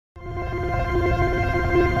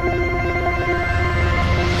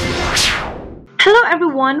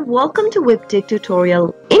everyone, welcome to Webtech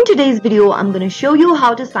Tutorial. In today's video, I'm going to show you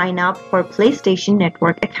how to sign up for PlayStation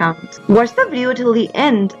Network account. Watch the video till the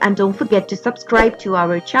end and don't forget to subscribe to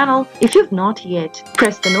our channel if you've not yet.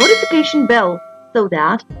 Press the notification bell so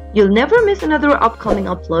that you'll never miss another upcoming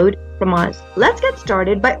upload from us. Let's get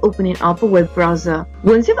started by opening up a web browser.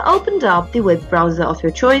 Once you've opened up the web browser of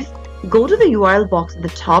your choice, go to the URL box at the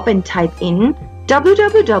top and type in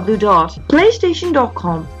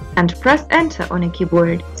www.playstation.com and press enter on your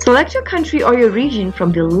keyboard. Select your country or your region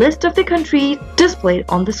from the list of the countries displayed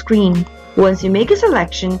on the screen. Once you make a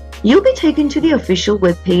selection, you'll be taken to the official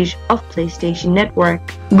webpage of PlayStation Network.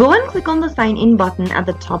 Go and click on the sign in button at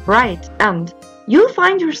the top right and you'll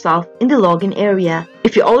find yourself in the login area.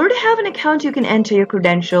 If you already have an account, you can enter your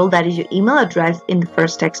credential, that is your email address, in the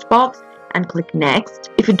first text box and click next.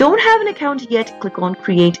 If you don't have an account yet, click on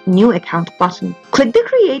create new account button. Click the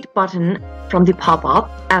create button from the pop-up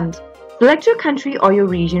and select your country or your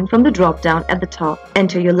region from the drop down at the top.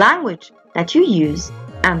 Enter your language that you use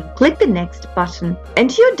and click the next button.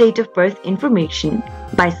 Enter your date of birth information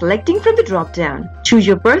by selecting from the drop down. Choose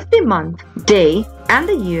your birthday month, day and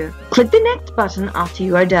the year. Click the next button after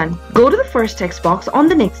you are done. Go to the first text box on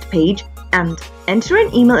the next page and enter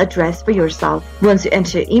an email address for yourself. Once you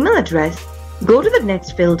enter your email address, go to the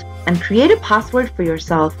next field and create a password for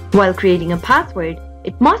yourself. While creating a password,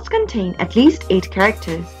 it must contain at least 8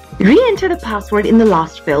 characters. Re-enter the password in the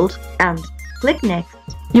last field and click next.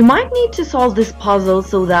 You might need to solve this puzzle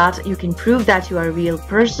so that you can prove that you are a real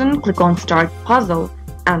person. Click on start puzzle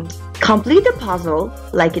and complete the puzzle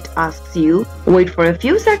like it asks you. Wait for a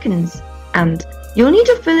few seconds and you'll need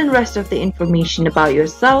to fill in rest of the information about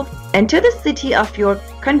yourself. Enter the city of your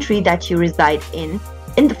country that you reside in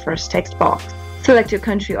the first text box. Select your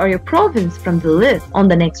country or your province from the list on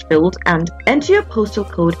the next field and enter your postal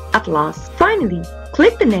code at last. Finally,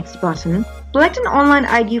 click the next button. Select an online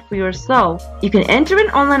ID for yourself. You can enter an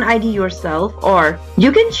online ID yourself or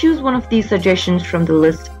you can choose one of these suggestions from the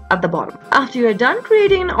list at the bottom. After you're done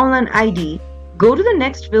creating an online ID, go to the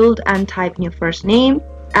next field and type in your first name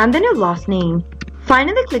and then your last name.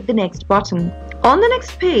 Finally, click the next button. On the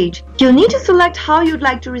next page, you'll need to select how you'd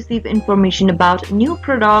like to receive information about new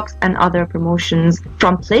products and other promotions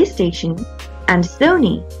from PlayStation and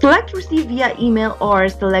Sony. Select receive via email or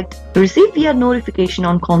select receive via notification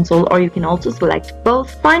on console, or you can also select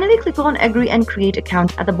both. Finally, click on agree and create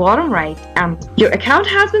account at the bottom right and your account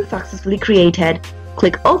has been successfully created.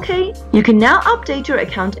 Click OK. You can now update your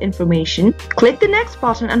account information. Click the next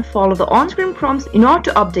button and follow the on-screen prompts in order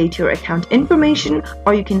to update your account information,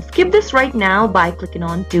 or you can skip this right now by clicking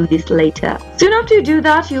on do this later. Soon after you do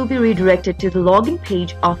that, you'll be redirected to the login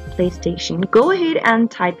page of PlayStation. Go ahead and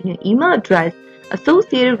type in your email address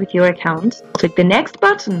associated with your account. Click the next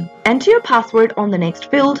button. Enter your password on the next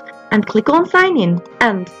field and click on sign in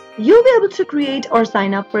and you'll be able to create or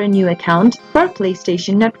sign up for a new account for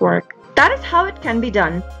PlayStation Network. That is how it can be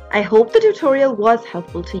done. I hope the tutorial was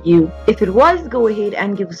helpful to you. If it was, go ahead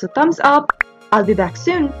and give us a thumbs up. I'll be back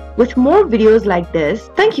soon with more videos like this.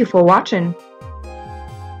 Thank you for watching.